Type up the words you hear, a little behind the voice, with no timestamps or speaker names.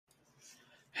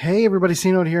Hey everybody,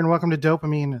 C-Note here, and welcome to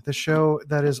Dopamine, the show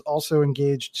that is also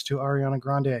engaged to Ariana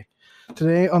Grande.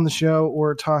 Today on the show,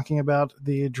 we're talking about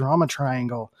the drama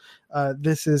triangle.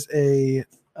 This is a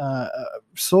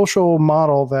social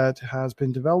model that has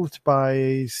been developed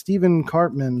by Stephen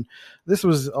Karpman. This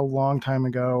was a long time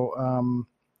ago.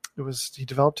 He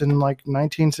developed in like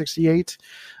 1968.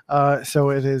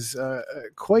 So it is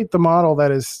quite the model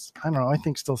that is, I don't know, I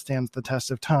think still stands the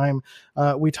test of time.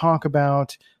 We talk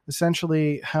about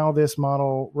essentially how this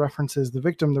model references the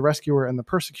victim, the rescuer, and the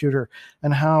persecutor,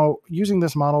 and how using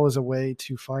this model is a way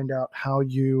to find out how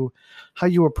you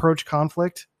approach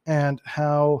conflict and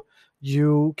how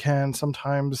you can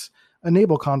sometimes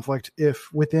enable conflict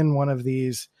if within one of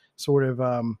these sort of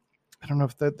I don't know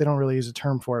if they don't really use a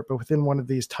term for it, but within one of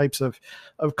these types of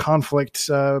conflict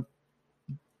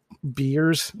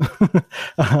beers.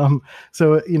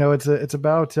 So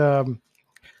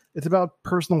it's about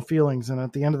personal feelings, and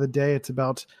at the end of the day, it's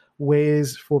about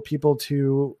ways for people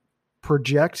to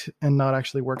project and not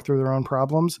actually work through their own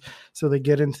problems. So they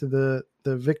get into the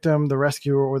victim, the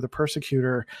rescuer, or the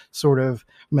persecutor sort of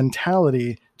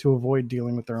mentality to avoid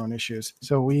dealing with their own issues.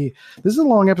 So this is a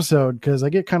long episode because I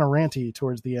get kind of ranty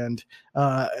towards the end,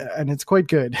 and it's quite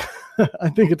good. I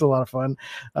think it's a lot of fun,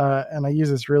 and I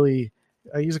use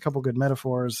a couple good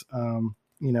metaphors.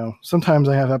 Sometimes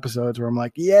I have episodes where I'm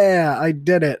like, yeah, I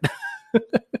did it.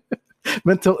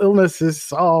 Mental illness is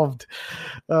solved.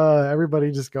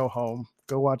 Everybody just go home,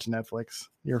 go watch Netflix.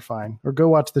 You're fine. Or go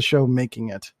watch the show Making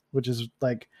It, which is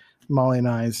like Molly and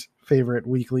I's favorite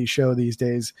weekly show these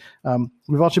days.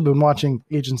 We've also been watching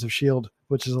Agents of S.H.I.E.L.D.,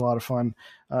 which is a lot of fun.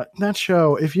 That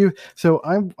show,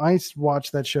 I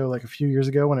watched that show like a few years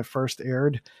ago when it first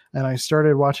aired, and I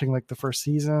started watching like the first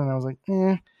season, and I was like,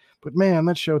 but man,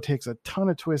 that show takes a ton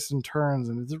of twists and turns,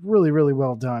 and it's really, really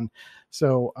well done.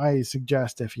 So I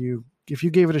suggest if you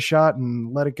gave it a shot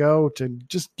and let it go, to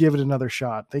just give it another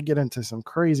shot. They get into some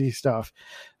crazy stuff.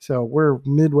 So we're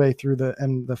midway through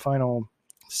the final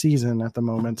season at the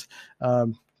moment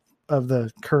of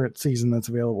the current season that's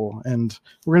available. And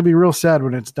we're going to be real sad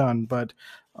when it's done, but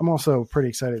I'm also pretty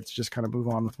excited to just kind of move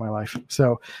on with my life.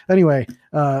 So anyway,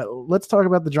 let's talk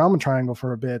about the drama triangle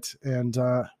for a bit and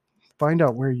find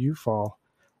out where you fall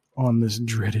on this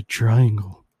dreaded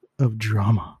triangle of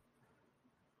drama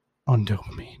on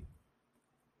Dopamine.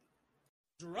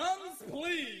 Drums,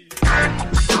 please.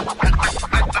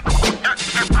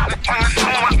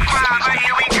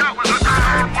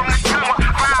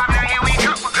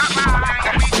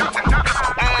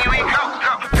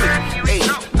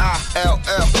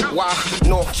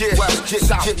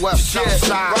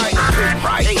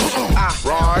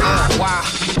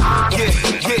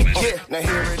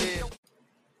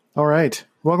 All right.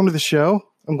 Welcome to the show.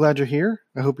 I'm glad you're here.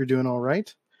 I hope you're doing all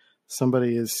right.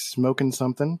 Somebody is smoking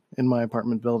something in my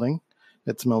apartment building.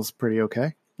 It smells pretty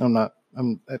okay.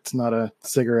 It's not a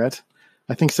cigarette.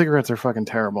 I think cigarettes are fucking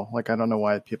terrible. Like, I don't know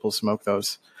why people smoke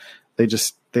those. I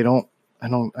don't,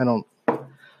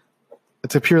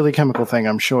 it's a purely chemical thing,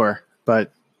 I'm sure,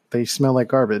 but they smell like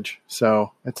garbage.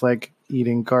 So it's like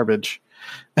eating garbage.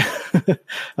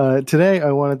 Today,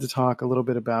 I wanted to talk a little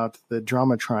bit about the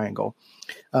drama triangle.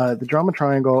 The drama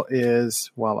triangle is,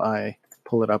 while I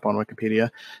pull it up on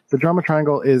Wikipedia, the drama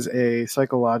triangle is a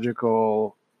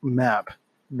psychological map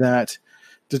that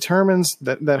determines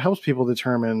that helps people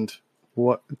determine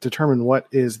what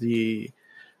is the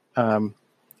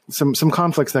some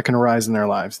conflicts that can arise in their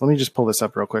lives. Let me just pull this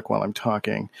up real quick while I'm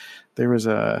talking.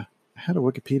 I had a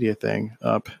Wikipedia thing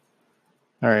up.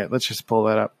 All right, let's just pull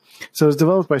that up. So it's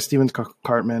developed by Stephen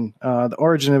Karpman. The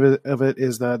origin of it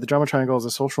is the drama triangle is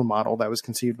a social model that was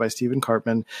conceived by Stephen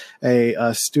Karpman,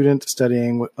 a student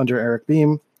studying under Eric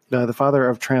Beam, the father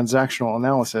of transactional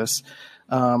analysis.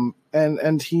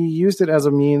 And he used it as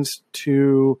a means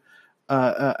to,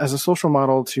 as a social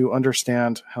model to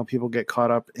understand how people get caught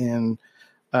up in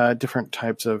different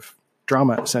types of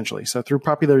drama, essentially. So through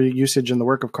popular usage in the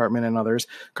work of Karpman and others,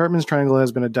 Karpman's triangle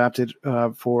has been adapted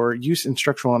for use in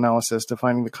structural analysis,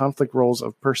 defining the conflict roles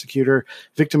of persecutor,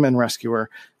 victim, and rescuer,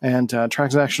 and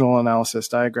transactional analysis,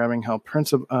 diagramming how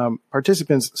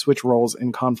participants switch roles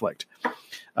in conflict.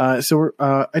 So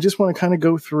I just want to kind of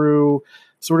go through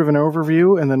sort of an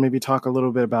overview and then maybe talk a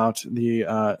little bit about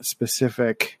the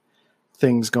specific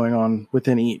things going on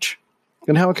within each,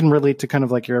 and how it can relate to kind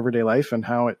of like your everyday life and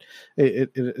how it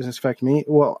affect me.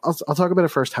 Well, I'll talk about it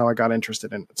first, how I got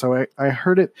interested in it. So I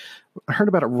heard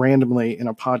about it randomly in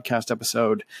a podcast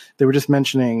episode. They were just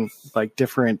mentioning like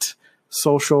different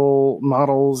social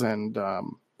models and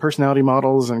personality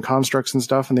models and constructs and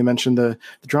stuff, and they mentioned the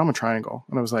drama triangle,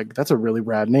 and I was like, that's a really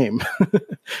rad name.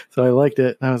 So I liked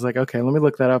it, and I was like, okay, let me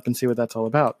look that up and see what that's all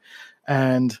about.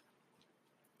 And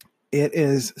it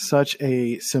is such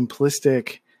a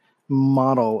simplistic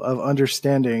model of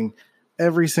understanding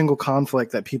every single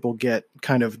conflict that people get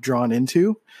kind of drawn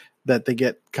into, that they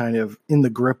get kind of in the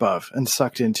grip of and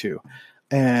sucked into.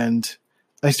 And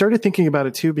I started thinking about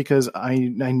it too, because I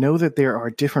know that there are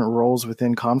different roles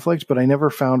within conflict, but I never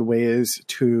found ways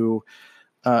to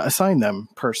assign them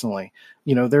personally.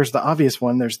 You know, there's the obvious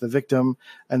one, there's the victim,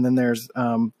 and then there's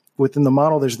within the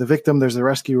model, there's the victim, there's the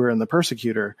rescuer, and the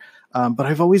persecutor. But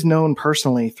I've always known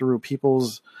personally through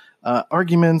people's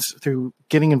arguments, through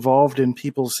getting involved in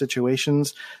people's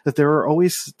situations, that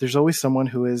there's always someone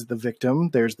who is the victim,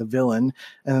 there's the villain,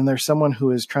 and then there's someone who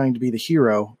is trying to be the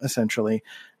hero, essentially,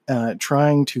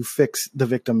 trying to fix the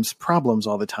victim's problems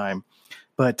all the time,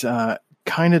 but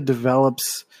kind of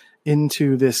develops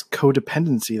into this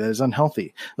codependency that is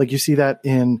unhealthy. Like you see that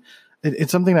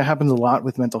it's something that happens a lot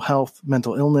with mental health,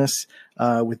 mental illness,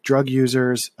 with drug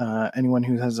users, anyone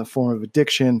who has a form of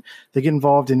addiction. They get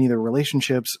involved in either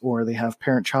relationships, or they have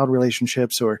parent-child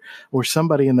relationships, or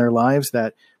somebody in their lives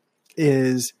that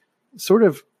is sort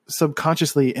of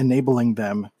subconsciously enabling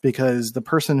them, because the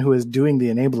person who is doing the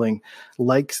enabling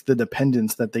likes the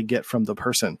dependence that they get from the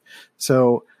person.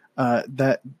 So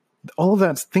that all of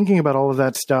that, thinking about all of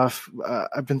that stuff,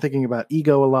 I've been thinking about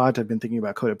ego a lot. I've been thinking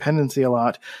about codependency a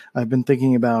lot. I've been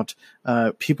thinking about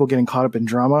people getting caught up in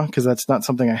drama, because that's not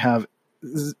something I have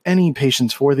any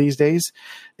patience for these days.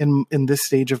 In this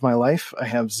stage of my life, I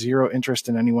have zero interest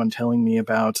in anyone telling me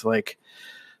about like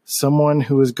someone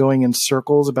who is going in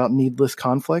circles about needless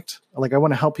conflict. Like, I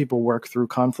want to help people work through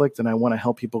conflict, and I want to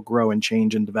help people grow and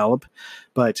change and develop.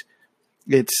 But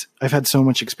I've had so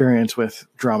much experience with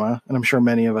drama, and I'm sure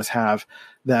many of us have,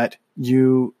 that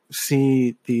you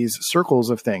see these circles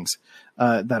of things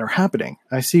that are happening.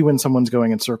 I see when someone's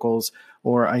going in circles,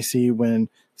 or I see when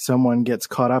someone gets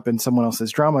caught up in someone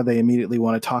else's drama, they immediately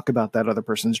want to talk about that other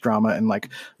person's drama and like,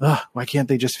 why can't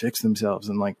they just fix themselves?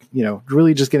 And like, you know,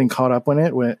 really just getting caught up in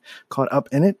it when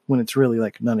it's really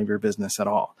like none of your business at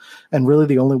all. And really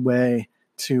the only way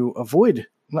to avoid,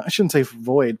 I shouldn't say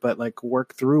avoid, but like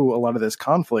work through a lot of this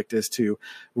conflict, is to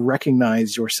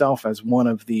recognize yourself as one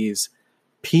of these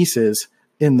pieces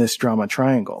in this drama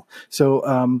triangle.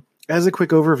 So as a quick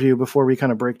overview, before we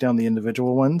kind of break down the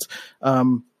individual ones,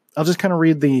 I'll just kind of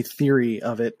read the theory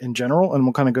of it in general, and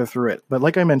we'll kind of go through it. But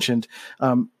like I mentioned,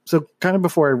 so kind of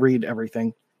before I read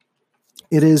everything,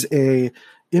 it is a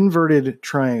inverted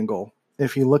triangle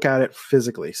if you look at it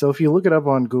physically. So if you look it up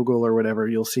on Google or whatever,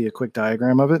 you'll see a quick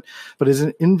diagram of it. But it's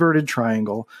an inverted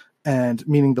triangle, and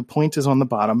meaning the point is on the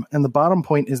bottom, and the bottom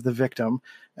point is the victim,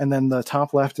 and then the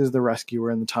top left is the rescuer,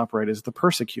 and the top right is the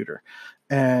persecutor.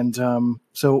 And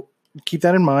so keep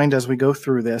that in mind as we go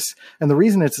through this. And the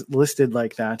reason it's listed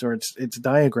like that, or it's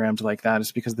diagrammed like that,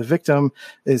 is because the victim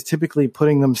is typically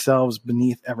putting themselves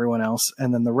beneath everyone else,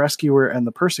 and then the rescuer and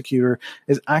the persecutor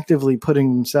is actively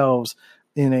putting themselves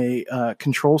in a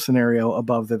control scenario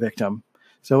above the victim.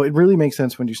 So it really makes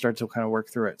sense when you start to kind of work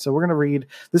through it. So we're going to read,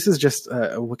 this is just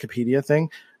a Wikipedia thing.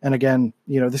 And again,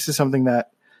 you know, this is something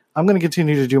that I'm going to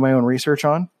continue to do my own research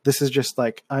on. This is just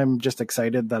like, I'm just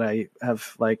excited that I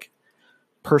have like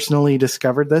personally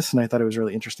discovered this, and I thought it was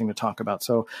really interesting to talk about.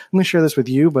 So I'm going to share this with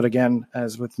you. But again,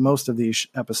 as with most of these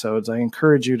episodes, I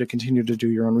encourage you to continue to do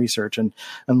your own research and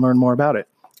learn more about it.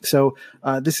 So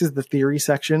this is the theory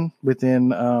section within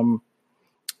the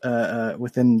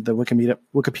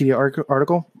Wikipedia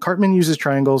article. Cartman uses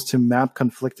triangles to map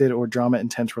conflicted or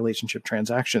drama-intense relationship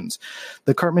transactions.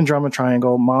 The Cartman drama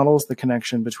triangle models the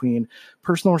connection between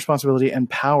personal responsibility and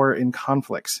power in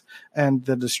conflicts, and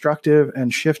the destructive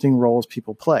and shifting roles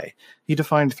people play. He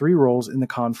defined 3 roles in the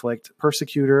conflict: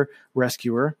 persecutor,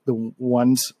 rescuer, the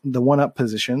one-up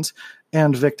positions,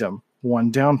 and victim,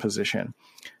 one-down position.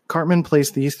 Cartman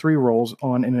placed these 3 roles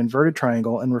on an inverted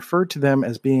triangle and referred to them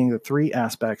as being the 3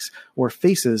 aspects or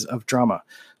faces of drama.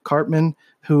 Cartman,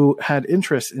 who had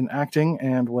interest in acting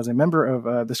and was a member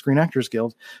of the Screen Actors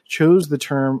Guild, chose the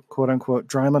term quote-unquote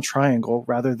drama triangle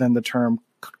rather than the term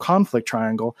conflict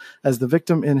triangle, as the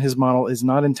victim in his model is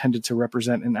not intended to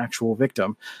represent an actual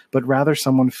victim, but rather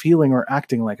someone feeling or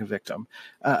acting like a victim.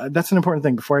 That's an important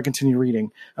thing. Before I continue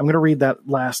reading, I'm going to read that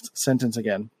last sentence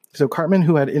again. So Cartman,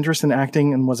 who had interest in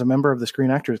acting and was a member of the Screen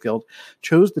Actors Guild,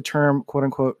 chose the term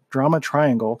quote-unquote drama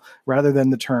triangle rather than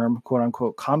the term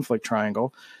quote-unquote conflict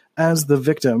triangle as the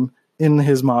victim in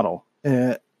his model.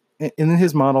 In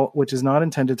his model, which is not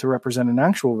intended to represent an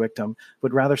actual victim,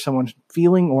 but rather someone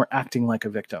feeling or acting like a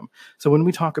victim. So when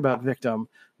we talk about victim,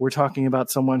 we're talking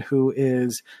about someone who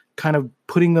is kind of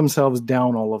putting themselves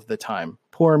down all of the time.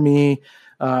 Poor me.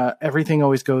 Everything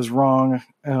always goes wrong.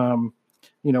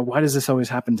 Why does this always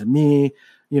happen to me?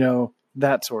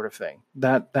 That sort of thing.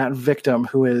 That victim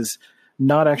who is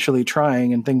not actually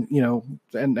trying and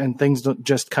things don't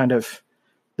just kind of,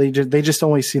 they just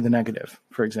only see the negative,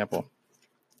 for example.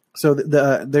 So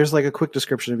there's like a quick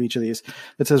description of each of these.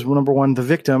 It says, well, number one, the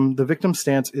victim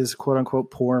stance is quote unquote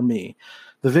poor me.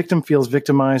 The victim feels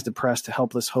victimized, depressed,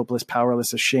 helpless, hopeless,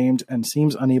 powerless, ashamed, and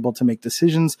seems unable to make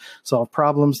decisions, solve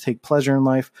problems, take pleasure in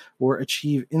life, or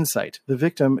achieve insight. The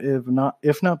victim,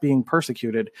 if not being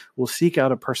persecuted, will seek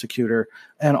out a persecutor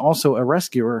and also a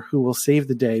rescuer who will save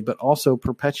the day, but also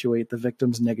perpetuate the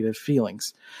victim's negative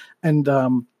feelings. And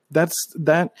that's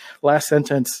that last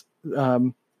sentence.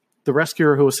 The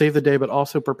rescuer who will save the day, but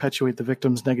also perpetuate the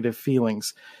victim's negative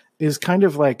feelings, is kind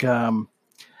of like,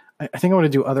 I think I want to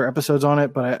do other episodes on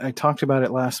it, but I talked about it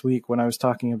last week when I was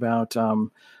talking about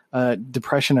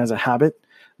depression as a habit,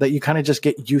 that you kind of just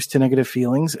get used to negative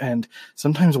feelings. And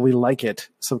sometimes we like it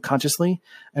subconsciously,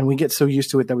 and we get so used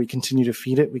to it that we continue to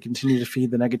feed it. We continue to feed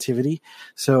the negativity.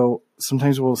 So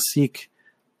sometimes we'll seek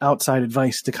outside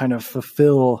advice to kind of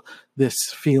fulfill this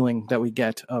feeling that we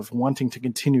get of wanting to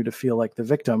continue to feel like the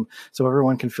victim, so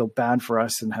everyone can feel bad for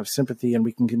us and have sympathy, and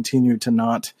we can continue to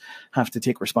not have to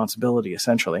take responsibility,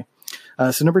 essentially.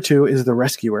 So number two is the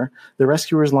rescuer. The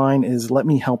rescuer's line is, "Let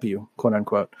me help you," quote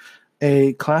unquote.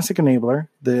 A classic enabler.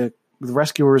 The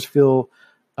rescuer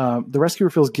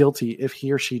feels guilty if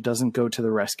he or she doesn't go to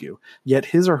the rescue, yet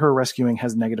his or her rescuing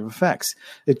has negative effects.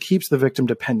 It keeps the victim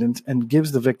dependent and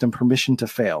gives the victim permission to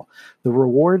fail. The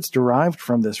rewards derived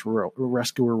from this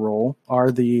rescuer role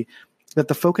are that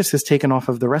the focus is taken off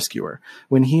of the rescuer.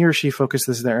 When he or she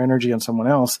focuses their energy on someone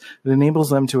else, it enables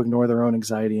them to ignore their own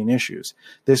anxiety and issues.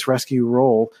 This rescue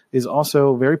role is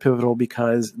also very pivotal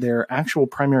because their actual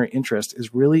primary interest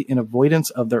is really in avoidance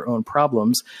of their own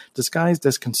problems, disguised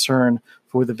as concern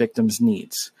for the victim's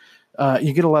needs.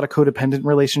 You get a lot of codependent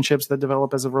relationships that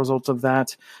develop as a result of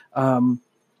that.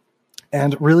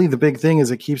 And really the big thing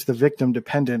is it keeps the victim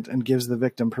dependent and gives the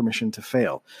victim permission to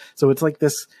fail. So it's like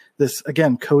this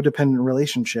again, codependent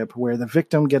relationship where the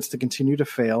victim gets to continue to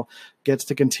fail, gets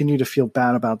to continue to feel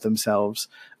bad about themselves,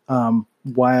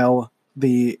 while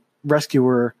the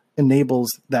rescuer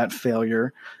enables that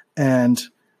failure and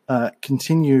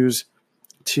continues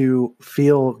to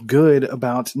feel good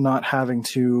about not having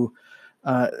to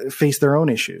face their own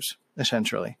issues,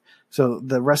 essentially. So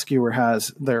the rescuer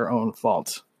has their own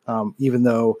faults.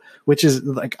 Which is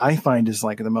like, I find is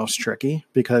like the most tricky,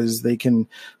 because they can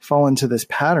fall into this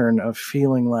pattern of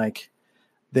feeling like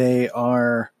they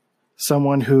are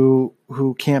someone who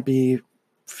can't be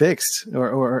fixed,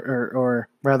 or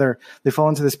rather they fall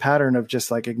into this pattern of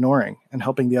just like ignoring and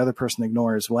helping the other person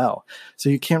ignore as well. So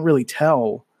you can't really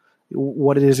tell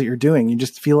what it is that you're doing. You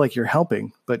just feel like you're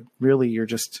helping, but really you're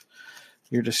just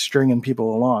stringing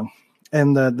people along.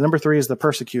 And the number three is the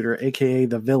persecutor, aka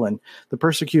the villain. The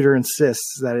persecutor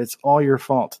insists that it's all your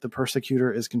fault. The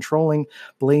persecutor is controlling,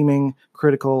 blaming,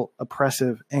 critical,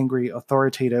 oppressive, angry,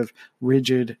 authoritative,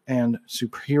 rigid, and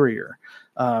superior.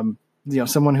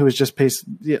 Someone who is just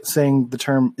saying the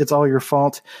term, "It's all your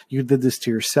fault. You did this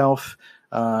to yourself.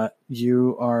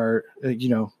 You are,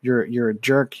 you're a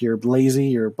jerk. You're lazy.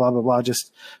 You're blah blah blah."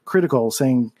 Just critical,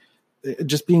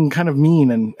 just being kind of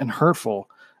mean and hurtful.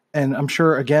 And I'm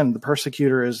sure, again, the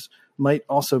persecutor might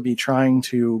also be trying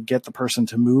to get the person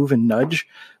to move and nudge,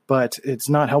 but it's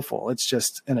not helpful. It's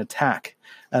just an attack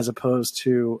as opposed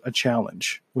to a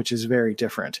challenge, which is very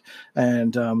different.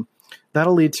 And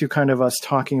that'll lead to kind of us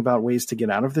talking about ways to get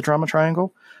out of the drama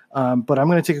triangle. But I'm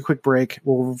going to take a quick break.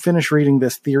 We'll finish reading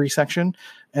this theory section,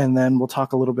 and then we'll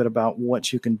talk a little bit about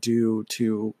what you can do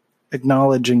to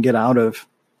acknowledge and get out of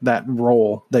that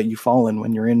role that you fall in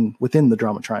when you're within the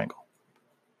drama triangle.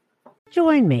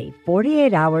 Join me,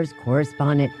 48 Hours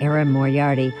correspondent Erin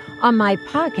Moriarty, on my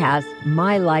podcast,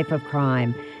 My Life of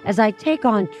Crime, as I take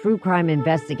on true crime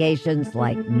investigations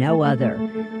like no other.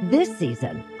 This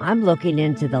season, I'm looking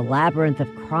into the labyrinth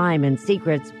of crime and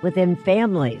secrets within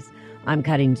families. I'm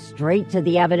cutting straight to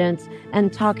the evidence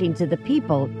and talking to the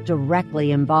people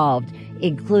directly involved,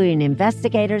 including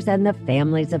investigators and the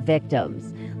families of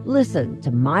victims. Listen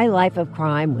to My Life of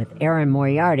Crime with Erin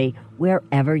Moriarty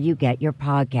wherever you get your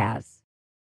podcasts.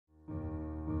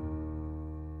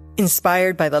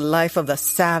 Inspired by the life of the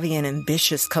savvy and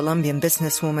ambitious Colombian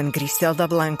businesswoman Griselda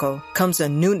Blanco comes a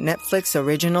new Netflix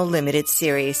original limited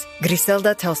series.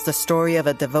 Griselda tells the story of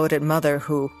a devoted mother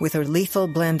who, with her lethal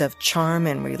blend of charm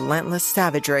and relentless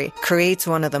savagery, creates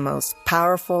one of the most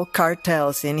powerful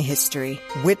cartels in history.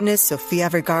 Witness Sofia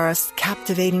Vergara's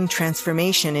captivating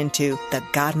transformation into the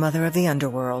godmother of the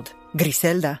underworld.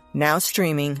 Griselda, now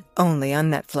streaming only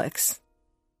on Netflix.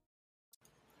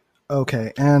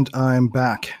 Okay, and I'm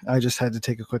back. I just had to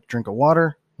take a quick drink of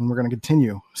water, and we're going to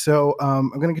continue. So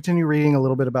I'm going to continue reading a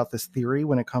little bit about this theory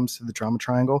when it comes to the drama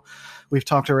triangle. We've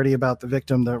talked already about the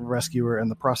victim, the rescuer, and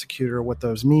the prosecutor, what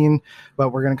those mean,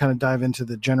 but we're going to kind of dive into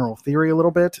the general theory a little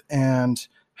bit and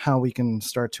how we can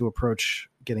start to approach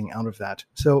getting out of that.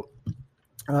 So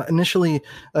initially,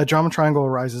 a drama triangle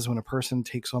arises when a person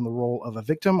takes on the role of a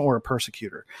victim or a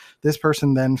persecutor. This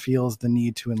person then feels the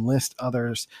need to enlist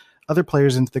other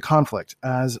players into the conflict.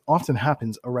 As often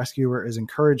happens, a rescuer is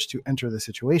encouraged to enter the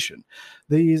situation.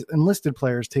 These enlisted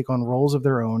players take on roles of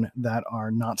their own that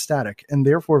are not static, and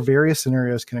therefore various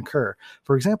scenarios can occur.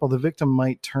 For example, the victim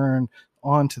might turn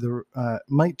on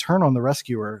the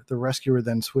rescuer. The rescuer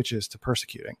then switches to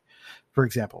persecuting, for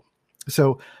example.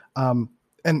 So, and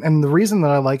the reason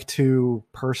that I like to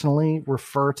personally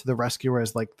refer to the rescuer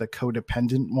as like the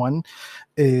codependent one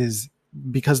is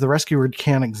because the rescuer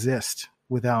can't exist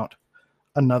without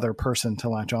another person to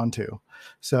latch onto.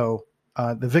 So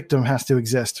the victim has to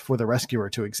exist for the rescuer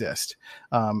to exist.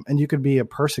 And you could be a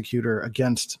persecutor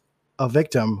against a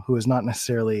victim who is not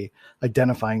necessarily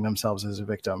identifying themselves as a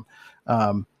victim.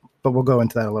 But we'll go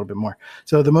into that a little bit more.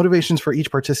 So the motivations for each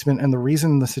participant and the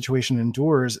reason the situation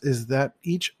endures is that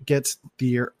each gets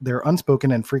their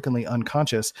unspoken and frequently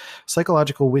unconscious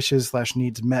psychological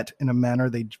wishes/needs met in a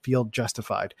manner they feel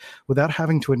justified, without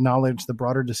having to acknowledge the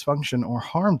broader dysfunction or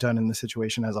harm done in the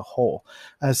situation as a whole.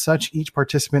 As such, each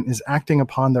participant is acting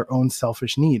upon their own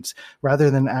selfish needs,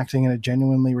 rather than acting in a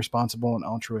genuinely responsible and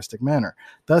altruistic manner.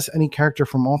 Thus, any character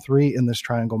from all three in this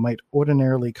triangle might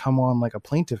ordinarily come on like a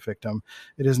plaintiff victim.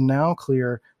 It is now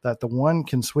clear that the one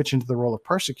can switch into the role of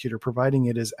persecutor, providing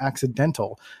it is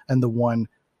accidental and the one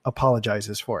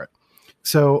apologizes for it.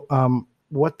 So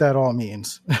what that all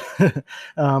means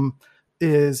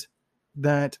is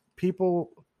that people,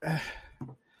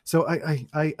 so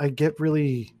I get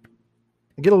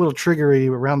a little triggery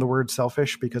around the word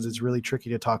selfish because it's really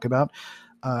tricky to talk about.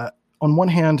 On one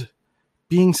hand,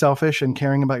 being selfish and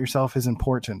caring about yourself is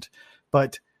important,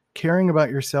 but caring about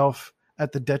yourself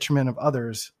at the detriment of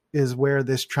others is where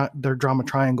their drama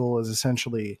triangle is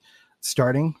essentially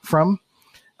starting from.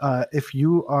 If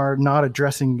you are not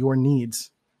addressing your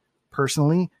needs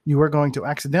personally, you are going to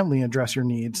accidentally address your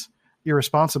needs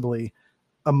irresponsibly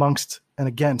amongst and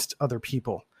against other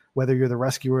people. Whether you're the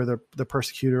rescuer, the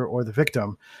persecutor, or the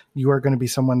victim, you are going to be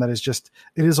someone that is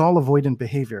it is all avoidant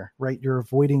behavior, right? You're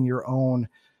avoiding your own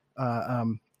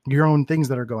things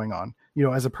that are going on. You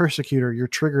know, as a persecutor, you're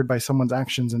triggered by someone's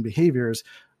actions and behaviors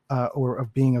or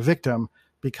of being a victim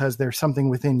because there's something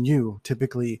within you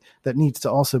typically that needs to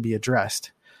also be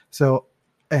addressed. So,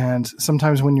 and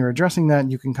sometimes when you're addressing that,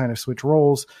 you can kind of switch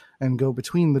roles and go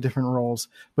between the different roles.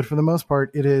 But for the most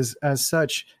part, it is as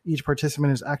such, each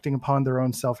participant is acting upon their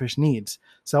own selfish needs.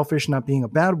 Selfish not being a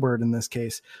bad word in this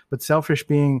case, but selfish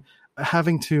being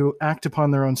having to act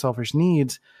upon their own selfish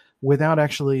needs without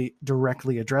actually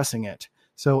directly addressing it.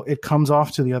 So it comes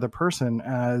off to the other person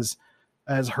as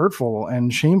hurtful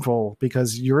and shameful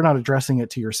because you're not addressing it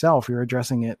to yourself. You're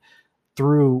addressing it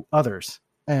through others.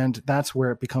 And that's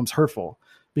where it becomes hurtful,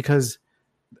 because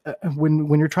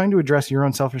when you're trying to address your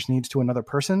own selfish needs to another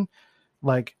person,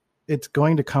 like, it's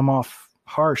going to come off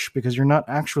harsh because you're not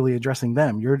actually addressing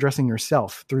them. You're addressing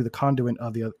yourself through the conduit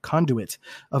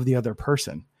of the other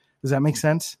person. Does that make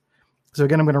sense? So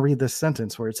again, I'm going to read this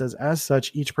sentence where it says, as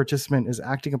such, each participant is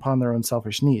acting upon their own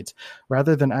selfish needs,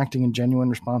 rather than acting in a genuinely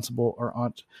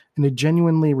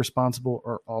responsible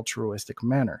or altruistic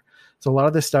manner. So a lot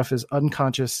of this stuff is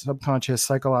unconscious, subconscious,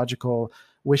 psychological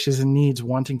wishes and needs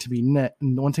wanting to be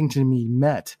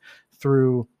met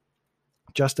through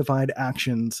justified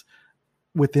actions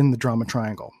within the drama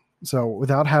triangle. So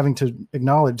without having to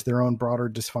acknowledge their own broader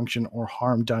dysfunction or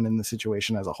harm done in the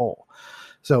situation as a whole.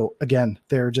 So again,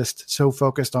 they're just so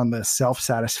focused on the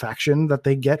self-satisfaction that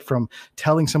they get from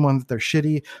telling someone that they're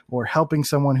shitty, or helping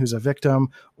someone who's a victim,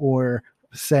 or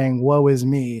saying, woe is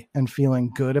me, and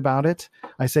feeling good about it.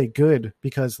 I say good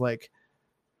because like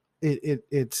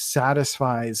it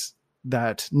satisfies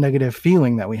that negative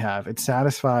feeling that we have. It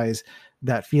satisfies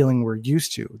that feeling we're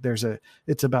used to.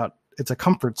 It's a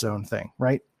comfort zone thing,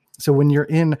 right? So when you're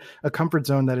in a comfort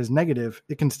zone that is negative,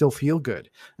 it can still feel good,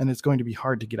 and it's going to be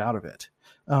hard to get out of it.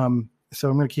 So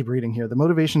I'm going to keep reading here. The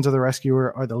motivations of the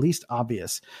rescuer are the least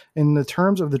obvious. In the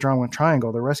terms of the drama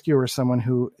triangle, the rescuer is someone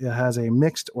who has a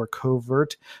mixed or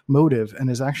covert motive and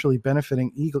is actually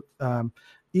benefiting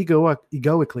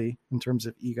egoically, in terms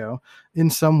of ego, in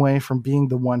some way from being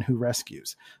the one who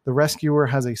rescues. The rescuer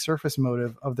has a surface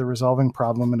motive of the resolving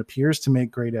problem and appears to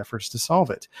make great efforts to solve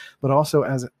it, but also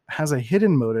has a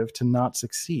hidden motive to not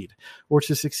succeed, or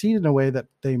to succeed in a way that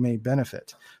they may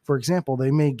benefit. For example,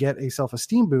 they may get a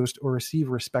self-esteem boost or receive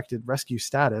respected rescue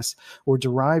status, or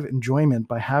derive enjoyment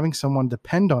by having someone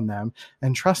depend on them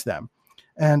and trust them,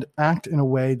 and act in a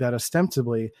way that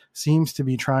ostensibly seems to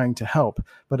be trying to help,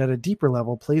 but at a deeper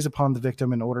level plays upon the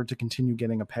victim in order to continue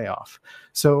getting a payoff.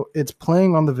 So it's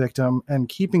playing on the victim and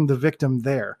keeping the victim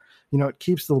there. It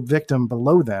keeps the victim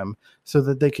below them so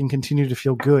that they can continue to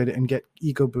feel good and get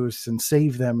ego boosts and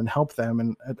save them and help them,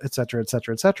 and et cetera, et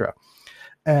cetera, et cetera.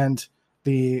 And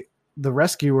the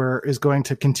rescuer is going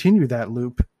to continue that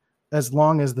loop as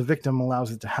long as the victim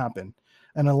allows it to happen,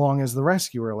 and as long as the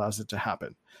rescuer allows it to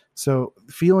happen. So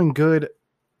feeling good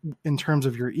in terms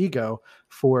of your ego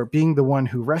for being the one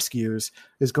who rescues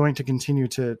is going to continue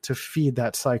to feed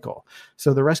that cycle.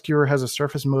 So the rescuer has a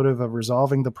surface motive of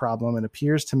resolving the problem and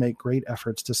appears to make great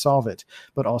efforts to solve it,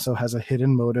 but also has a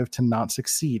hidden motive to not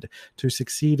succeed, to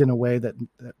succeed in a way that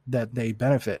they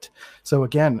benefit. So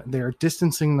again, they're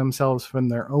distancing themselves from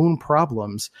their own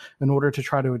problems in order to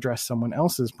try to address someone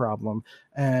else's problem.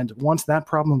 And once that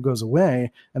problem goes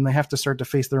away and they have to start to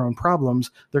face their own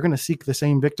problems, they're going to seek the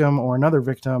same victim or another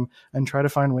victim and try to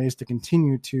find ways to continue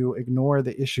to ignore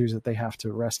the issues that they have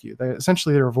to rescue.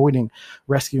 They're avoiding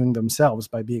rescuing themselves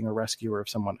by being a rescuer of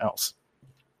someone else.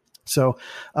 So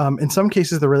in some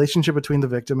cases, the relationship between the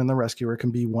victim and the rescuer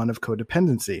can be one of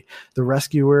codependency. The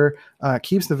rescuer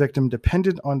keeps the victim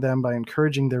dependent on them by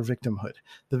encouraging their victimhood.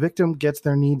 The victim gets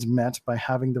their needs met by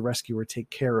having the rescuer take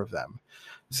care of them.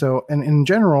 So, and in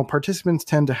general, participants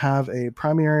tend to have a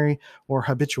primary or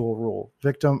habitual role,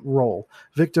 victim,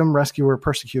 rescuer,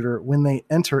 persecutor, when they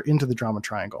enter into the drama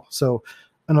triangle. So,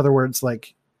 in other words,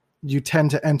 like, you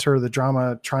tend to enter the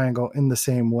drama triangle in the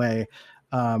same way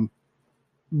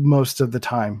most of the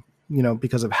time,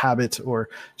 because of habit, or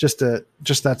just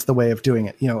that's the way of doing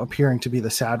it, appearing to be the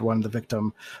sad one, the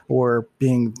victim, or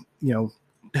being,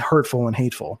 hurtful and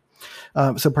hateful.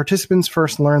 So participants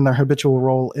first learn their habitual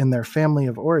role in their family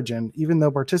of origin, even though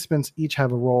participants each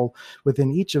have a role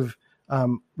within each of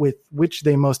with which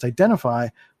they most identify.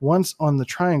 Once on the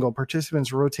triangle,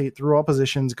 participants rotate through all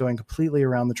positions, going completely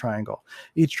around the triangle.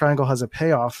 Each triangle has a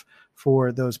payoff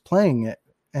for those playing it.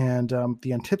 And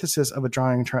the antithesis of a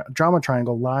drama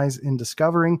triangle lies in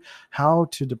discovering how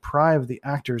to deprive the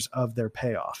actors of their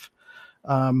payoff.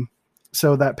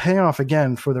 So that payoff,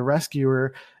 again, for the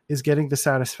rescuer is getting the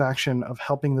satisfaction of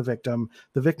helping the victim.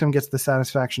 The victim gets the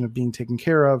satisfaction of being taken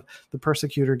care of. The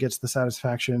persecutor gets the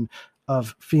satisfaction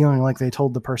of feeling like they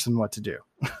told the person what to do,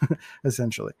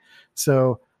 essentially.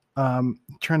 So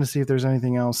trying to see if there's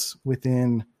anything else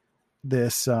within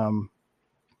this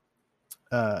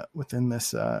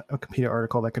Wikipedia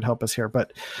article that could help us here.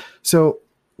 But so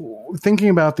thinking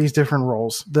about these different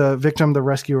roles, the victim, the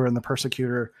rescuer, and the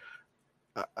persecutor,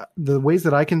 the ways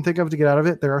that I can think of to get out of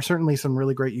it, there are certainly some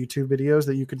really great YouTube videos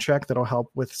that you can check that'll help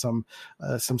with some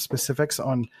specifics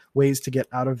on ways to get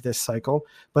out of this cycle.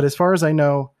 But as far as I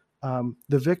know,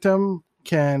 the victim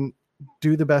can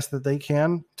do the best that they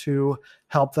can to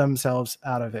help themselves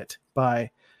out of it by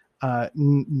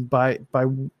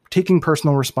taking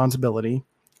personal responsibility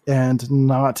and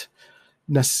not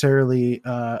necessarily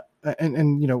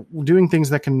doing things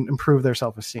that can improve their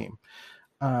self-esteem.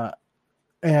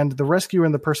 And the rescuer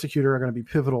and the persecutor are going to be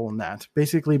pivotal in that,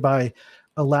 basically by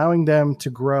allowing them to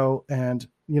grow. And,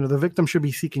 the victim should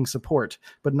be seeking support,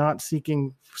 but not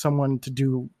seeking someone to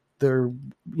do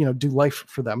life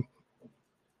for them.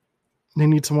 They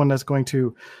need someone that's going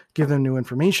to give them new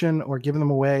information or give them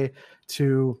a way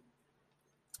to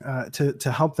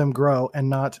help them grow and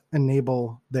not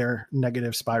enable their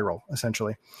negative spiral,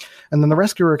 essentially. And then the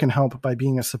rescuer can help by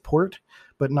being a support,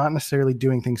 but not necessarily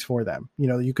doing things for them.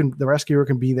 The rescuer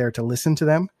can be there to listen to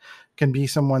them, can be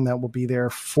someone that will be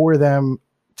there for them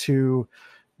to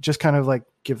just kind of like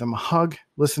give them a hug,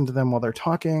 listen to them while they're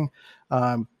talking,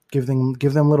 give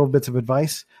them little bits of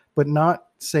advice, but not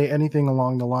say anything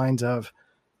along the lines of,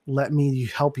 let me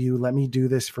help you, let me do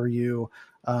this for you,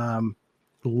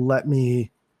 let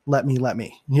me.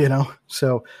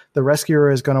 So the rescuer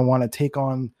is going to want to take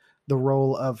on the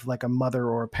role of like a mother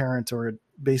or a parent, or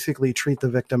basically treat the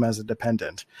victim as a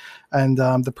dependent. And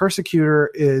the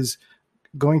persecutor is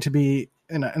going to be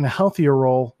in a healthier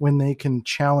role when they can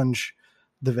challenge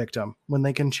the victim, when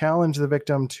they can challenge the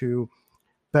victim to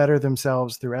better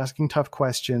themselves through asking tough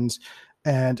questions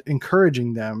and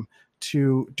encouraging them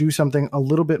to do something a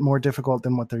little bit more difficult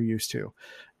than what they're used to.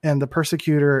 And the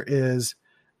persecutor is,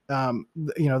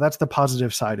 that's the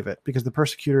positive side of it, because the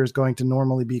persecutor is going to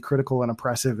normally be critical and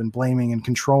oppressive and blaming and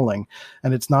controlling.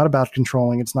 And it's not about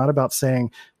controlling. It's not about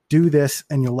saying, do this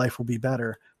and your life will be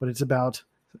better. But it's about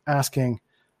asking,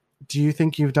 do you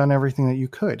think you've done everything that you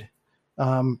could?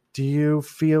 Do you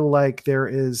feel like there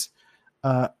is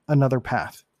another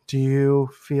path? Do you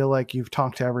feel like you've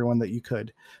talked to everyone that you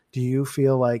could? Do you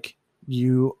feel like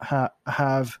you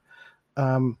have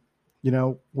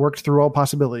worked through all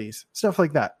possibilities? Stuff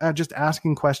like that. Just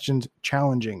asking questions,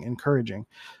 challenging, encouraging,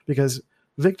 because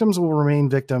victims will remain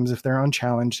victims if they're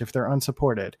unchallenged, if they're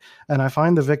unsupported. And I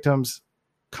find the victims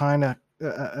kind of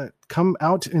come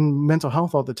out in mental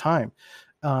health all the time.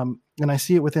 And I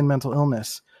see it within mental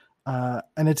illness.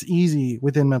 And it's easy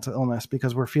within mental illness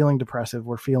because we're feeling depressive,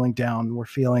 we're feeling down, we're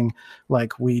feeling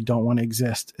like we don't want to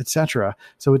exist, etc.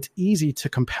 So it's easy to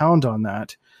compound on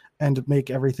that and make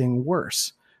everything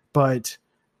worse. But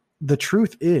the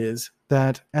truth is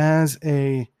that as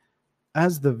the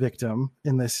victim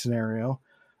in this scenario,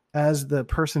 as the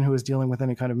person who is dealing with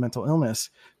any kind of mental illness,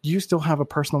 you still have a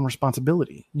personal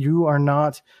responsibility. You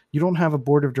don't have a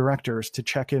board of directors to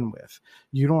check in with.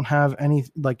 You don't have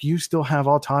you still have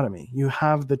autonomy. You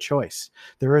have the choice.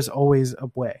 There is always a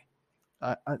way.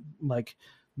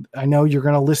 I know you're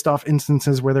going to list off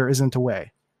instances where there isn't a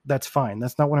way. That's fine.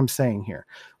 That's not what I'm saying here.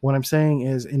 What I'm saying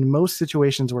is, in most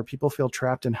situations where people feel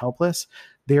trapped and helpless,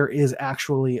 there is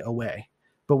actually a way.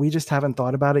 But we just haven't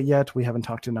thought about it yet. We haven't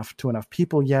talked to enough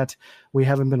people yet. We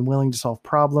haven't been willing to solve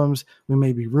problems. We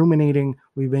may be ruminating.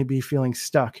 We may be feeling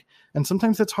stuck. And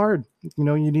sometimes it's hard.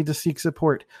 You need to seek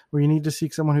support, or you need to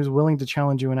seek someone who's willing to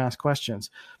challenge you and ask questions.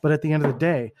 But at the end of the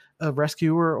day, a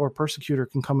rescuer or persecutor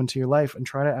can come into your life and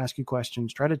try to ask you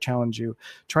questions, try to challenge you,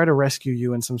 try to rescue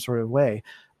you in some sort of way.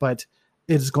 But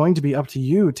it's going to be up to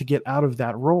you to get out of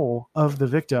that role of the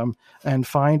victim and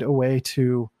find a way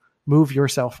to move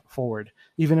yourself forward,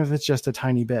 even if it's just a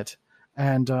tiny bit.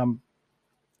 And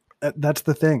that's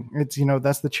the thing. It's,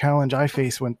 that's the challenge I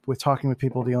face with talking with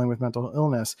people dealing with mental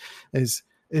illness is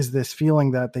this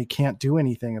feeling that they can't do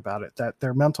anything about it, that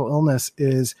their mental illness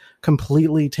is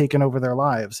completely taken over their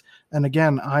lives. And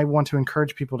again, I want to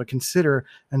encourage people to consider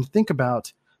and think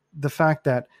about the fact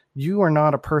that you are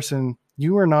not a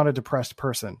depressed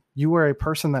person. You are a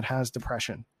person that has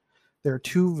depression. There are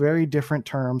two very different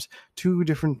terms, two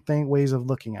different ways of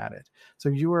looking at it. So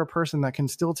you are a person that can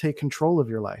still take control of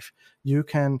your life. You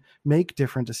can make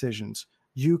different decisions.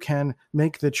 You can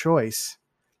make the choice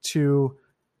to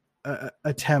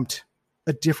attempt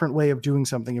a different way of doing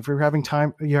something. If you're having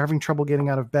trouble getting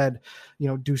out of bed,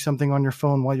 do something on your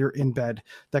phone while you're in bed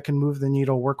that can move the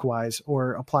needle work-wise,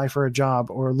 or apply for a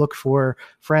job, or look for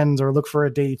friends, or look for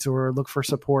a date, or look for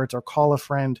support, or call a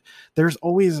friend. There's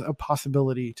always a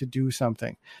possibility to do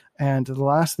something. And the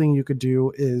last thing you could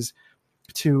do is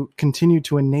to continue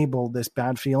to enable this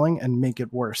bad feeling and make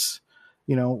it worse.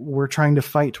 We're trying to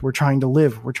fight, we're trying to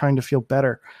live, we're trying to feel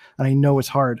better. And I know it's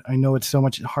hard. I know it's so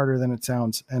much harder than it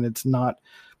sounds, and it's not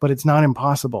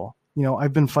impossible.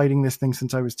 I've been fighting this thing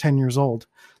since I was 10 years old.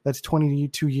 That's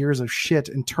 22 years of shit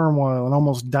and turmoil and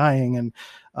almost dying and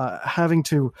having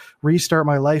to restart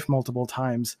my life multiple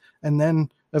times. And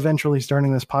then eventually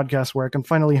starting this podcast where I can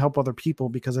finally help other people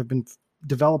because I've been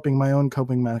developing my own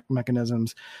coping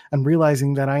mechanisms and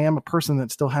realizing that I am a person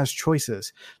that still has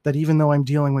choices, that even though I'm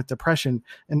dealing with depression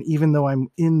and even though I'm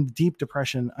in deep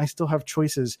depression, I still have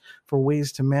choices for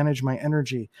ways to manage my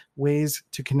energy, ways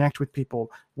to connect with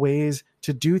people, ways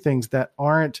to do things that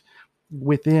aren't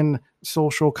within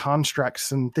social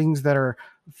constructs and things that are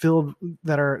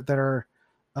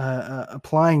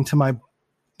applying to my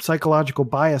psychological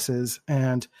biases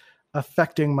and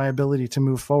affecting my ability to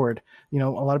move forward. A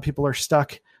lot of people are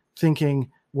stuck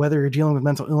thinking, whether you're dealing with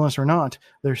mental illness or not,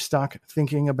 they're stuck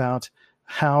thinking about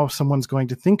how someone's going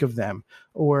to think of them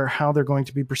or how they're going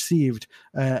to be perceived,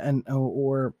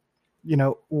 or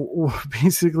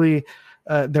basically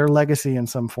their legacy in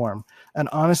some form. And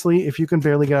honestly, if you can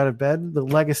barely get out of bed,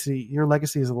 your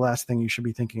legacy is the last thing you should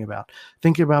be thinking about.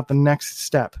 Think about the next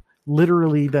step,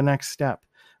 literally the next step,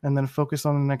 and then focus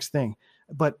on the next thing.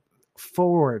 But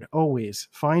forward, always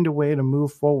find a way to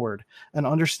move forward and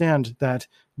understand that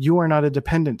you are not a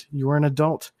dependent. You are an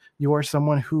adult. You are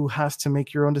someone who has to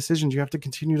make your own decisions. You have to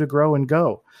continue to grow and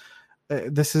go.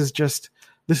 This is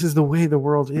the way the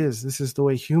world is. This is the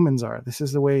way humans are. This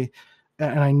is the way.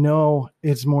 And I know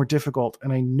it's more difficult.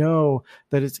 And I know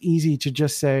that it's easy to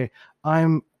just say,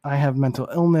 I have mental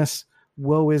illness.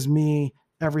 Woe is me.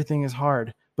 Everything is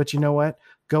hard. But you know what?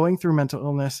 Going through mental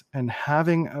illness and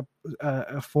having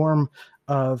a form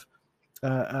of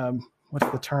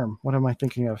what's the term? What am I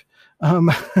thinking of?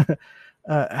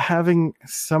 Having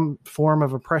some form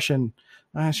of oppression.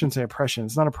 I shouldn't say oppression.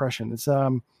 It's not oppression. It's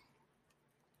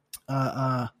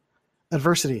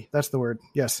adversity. That's the word.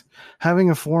 Yes. Having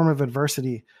a form of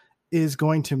adversity is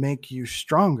going to make you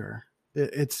stronger.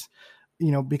 It's,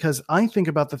 because I think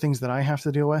about the things that I have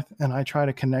to deal with and I try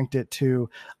to connect it to,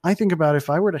 I think about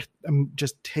if I were to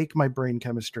just take my brain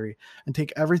chemistry and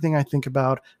take everything I think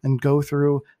about and go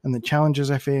through and the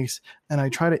challenges I face, and I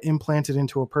try to implant it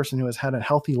into a person who has had a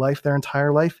healthy life their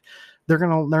entire life, they're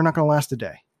not going to last a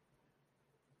day.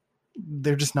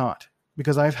 They're just not,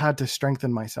 because I've had to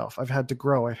strengthen myself. I've had to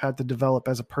grow. I've had to develop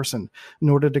as a person in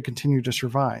order to continue to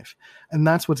survive. And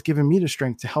that's what's given me the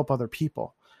strength to help other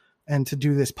people and to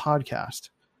do this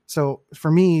podcast. So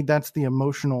for me, that's the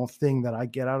emotional thing that I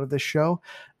get out of this show.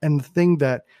 And the thing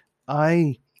that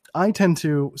I tend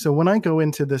to, so when I go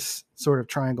into this sort of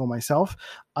triangle myself,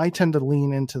 I tend to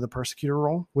lean into the persecutor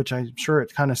role, which I'm sure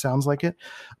it kind of sounds like it,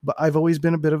 but I've always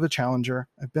been a bit of a challenger.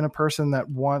 I've been a person that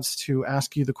wants to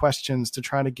ask you the questions to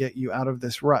try to get you out of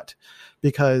this rut,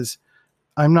 because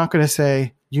I'm not going to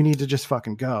say you need to just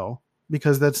fucking go,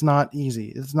 because that's not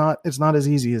easy. It's not as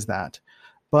easy as that.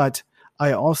 But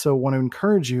I also want to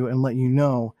encourage you and let you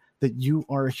know that you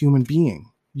are a human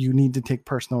being. You need to take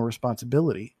personal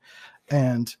responsibility.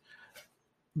 And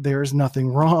there's nothing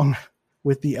wrong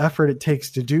with the effort it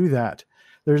takes to do that.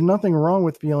 There's nothing wrong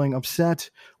with feeling upset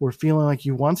or feeling like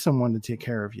you want someone to take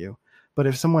care of you. But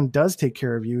if someone does take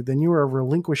care of you, then you are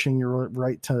relinquishing your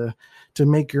right to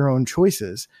make your own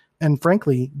choices. And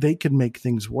frankly, they could make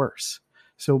things worse.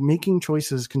 So making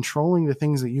choices, controlling the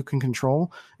things that you can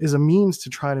control, is a means to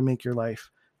try to make your life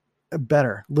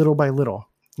better, little by little.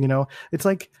 It's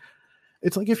like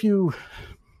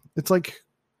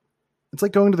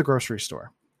going to the grocery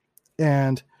store.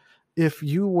 And if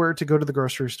you were to go to the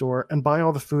grocery store and buy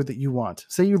all the food that you want,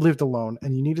 say you lived alone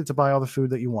and you needed to buy all the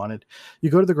food that you wanted, you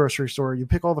go to the grocery store, you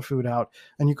pick all the food out,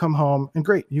 and you come home, and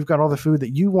great, you've got all the food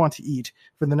that you want to eat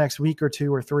for the next week or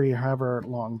 2 or 3, or however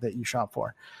long that you shop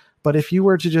for. But if you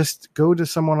were to just go to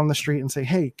someone on the street and say,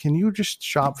 hey, can you just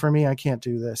shop for me? I can't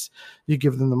do this. You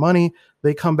give them the money.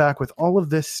 They come back with all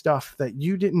of this stuff that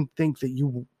you didn't think that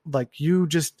you like. You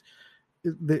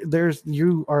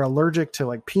are allergic to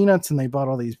like peanuts, and they bought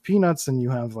all these peanuts, and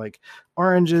you have like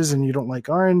oranges and you don't like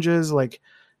oranges. Like,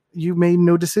 you made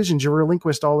no decisions. You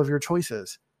relinquished all of your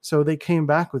choices. So they came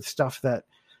back with stuff that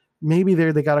maybe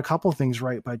they got a couple things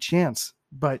right by chance,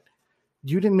 but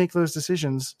you didn't make those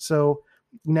decisions. So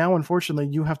now, unfortunately,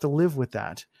 you have to live with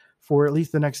that for at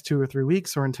least the next 2 or 3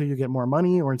 weeks, or until you get more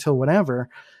money, or until whatever.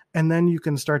 And then you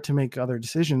can start to make other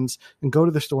decisions and go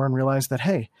to the store and realize that,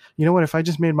 hey, you know what? If I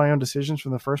just made my own decisions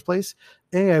from the first place,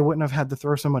 A, I wouldn't have had to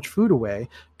throw so much food away.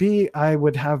 B, I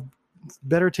would have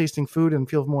better tasting food and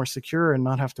feel more secure and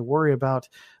not have to worry about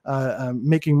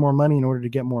making more money in order to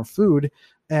get more food.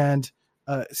 And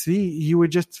C, you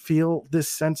would just feel this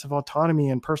sense of autonomy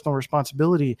and personal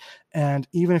responsibility. And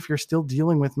even if you're still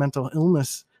dealing with mental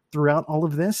illness throughout all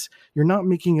of this, you're not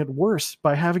making it worse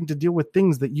by having to deal with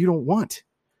things that you don't want.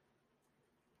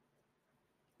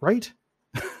 Right?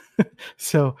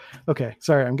 So, okay.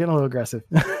 Sorry, I'm getting a little aggressive.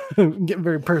 I'm getting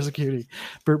very persecuty.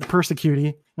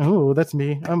 Oh, that's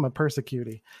me. I'm a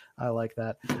persecuty. I like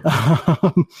that.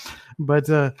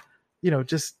 But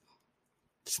just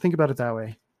think about it that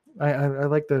way. I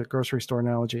like the grocery store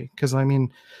analogy, because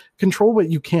control what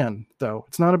you can, though.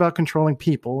 It's not about controlling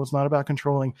people. It's not about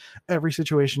controlling every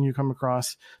situation you come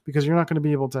across, because you're not going to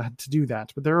be able to do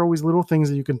that. But there are always little things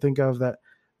that you can think of that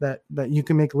you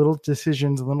can make little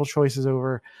decisions and little choices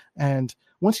over. And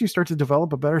once you start to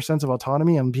develop a better sense of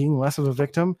autonomy and being less of a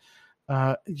victim,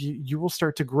 you will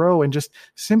start to grow. And just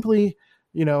simply,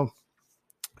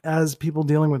 as people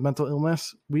dealing with mental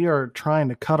illness, we are trying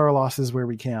to cut our losses where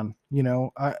we can.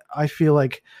 I feel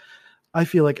like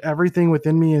everything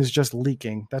within me is just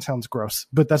leaking. That sounds gross,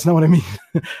 but that's not what I mean.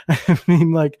 I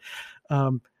mean, like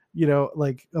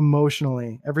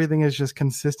emotionally, everything is just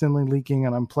consistently leaking,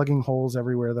 and I'm plugging holes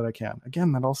everywhere that I can.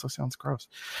 Again, that also sounds gross.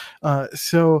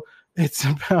 So it's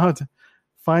about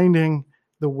finding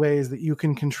the ways that you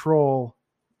can control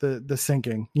the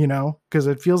sinking, because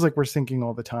it feels like we're sinking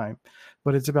all the time.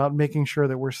 But it's about making sure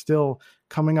that we're still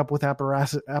coming up with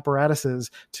apparatuses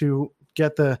to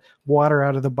get the water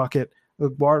out of the bucket,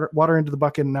 water into the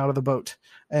bucket and out of the boat,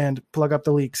 and plug up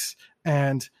the leaks,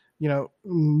 and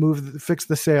fix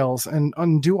the sails, and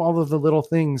undo all of the little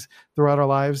things throughout our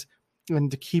lives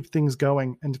and to keep things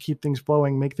going and to keep things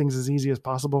flowing, make things as easy as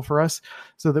possible for us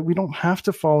so that we don't have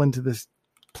to fall into this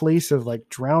place of like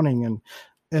drowning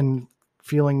and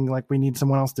feeling like we need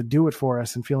someone else to do it for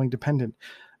us and feeling dependent.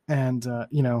 And,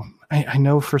 I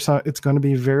know for some, it's going to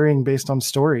be varying based on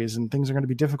stories and things are going to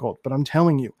be difficult, but I'm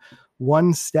telling you,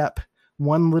 one step,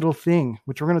 one little thing,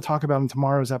 which we're going to talk about in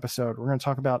tomorrow's episode, we're going to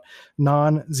talk about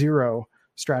non-zero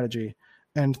strategy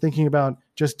and thinking about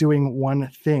just doing one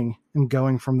thing and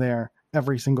going from there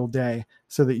every single day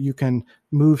so that you can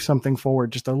move something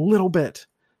forward just a little bit.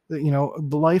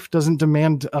 Life doesn't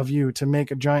demand of you to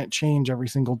make a giant change every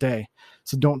single day.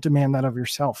 So don't demand that of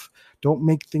yourself. Don't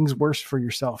make things worse for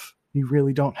yourself. You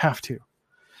really don't have to.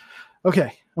 Okay,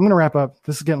 I'm going to wrap up.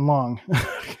 This is getting long.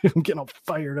 I'm getting all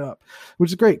fired up,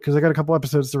 which is great because I got a couple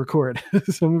episodes to record.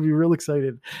 So I'm going to be real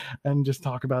excited and just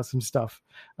talk about some stuff.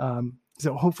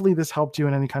 So hopefully this helped you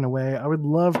in any kind of way. I would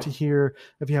love to hear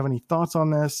if you have any thoughts on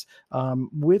this.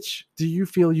 Which do you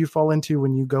feel you fall into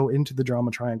when you go into the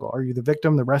drama triangle? Are you the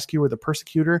victim, the rescuer, the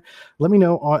persecutor? Let me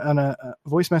know on a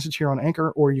voice message here on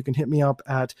Anchor, or you can hit me up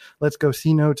at Let's Go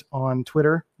C Note on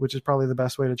Twitter, which is probably the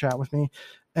best way to chat with me.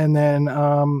 And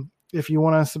then if you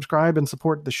want to subscribe and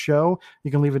support the show,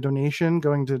 you can leave a donation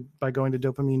by going to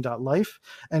dopamine.life.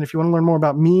 And if you want to learn more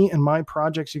about me and my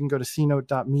projects, you can go to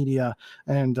cnote.media.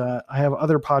 And I have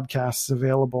other podcasts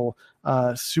available.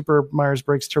 Super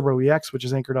Myers-Briggs Turbo EX, which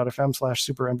is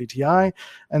anchor.fm/super MBTI.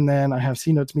 And then I have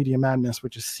C Notes Media Madness,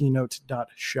 which is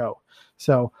cnote.show.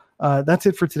 So that's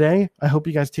it for today. I hope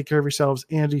you guys take care of yourselves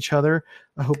and each other.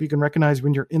 I hope you can recognize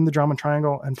when you're in the drama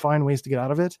triangle and find ways to get out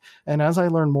of it. And as I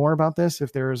learn more about this,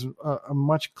 if there is a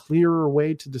much clearer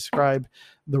way to describe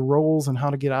the roles and how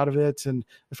to get out of it, and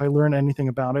if I learn anything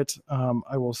about it,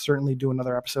 I will certainly do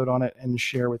another episode on it and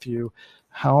share with you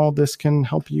how this can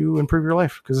help you improve your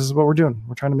life, because this is what we're doing.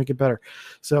 We're trying to make it better.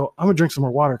 So I'm going to drink some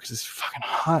more water because it's fucking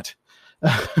hot.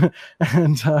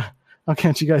 And I'll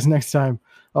catch you guys next time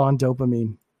on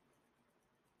Dopamine.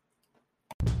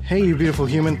 Hey, you beautiful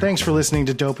human. Thanks for listening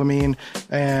to Dopamine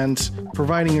and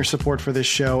providing your support for this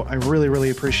show. I really,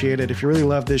 really appreciate it. If you really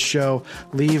love this show,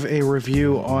 leave a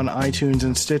review on iTunes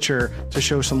and Stitcher to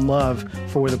show some love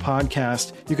for the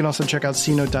podcast. You can also check out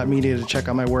cnote.media to check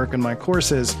out my work and my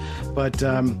courses. But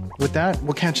with that,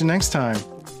 we'll catch you next time.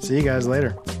 See you guys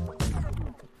later.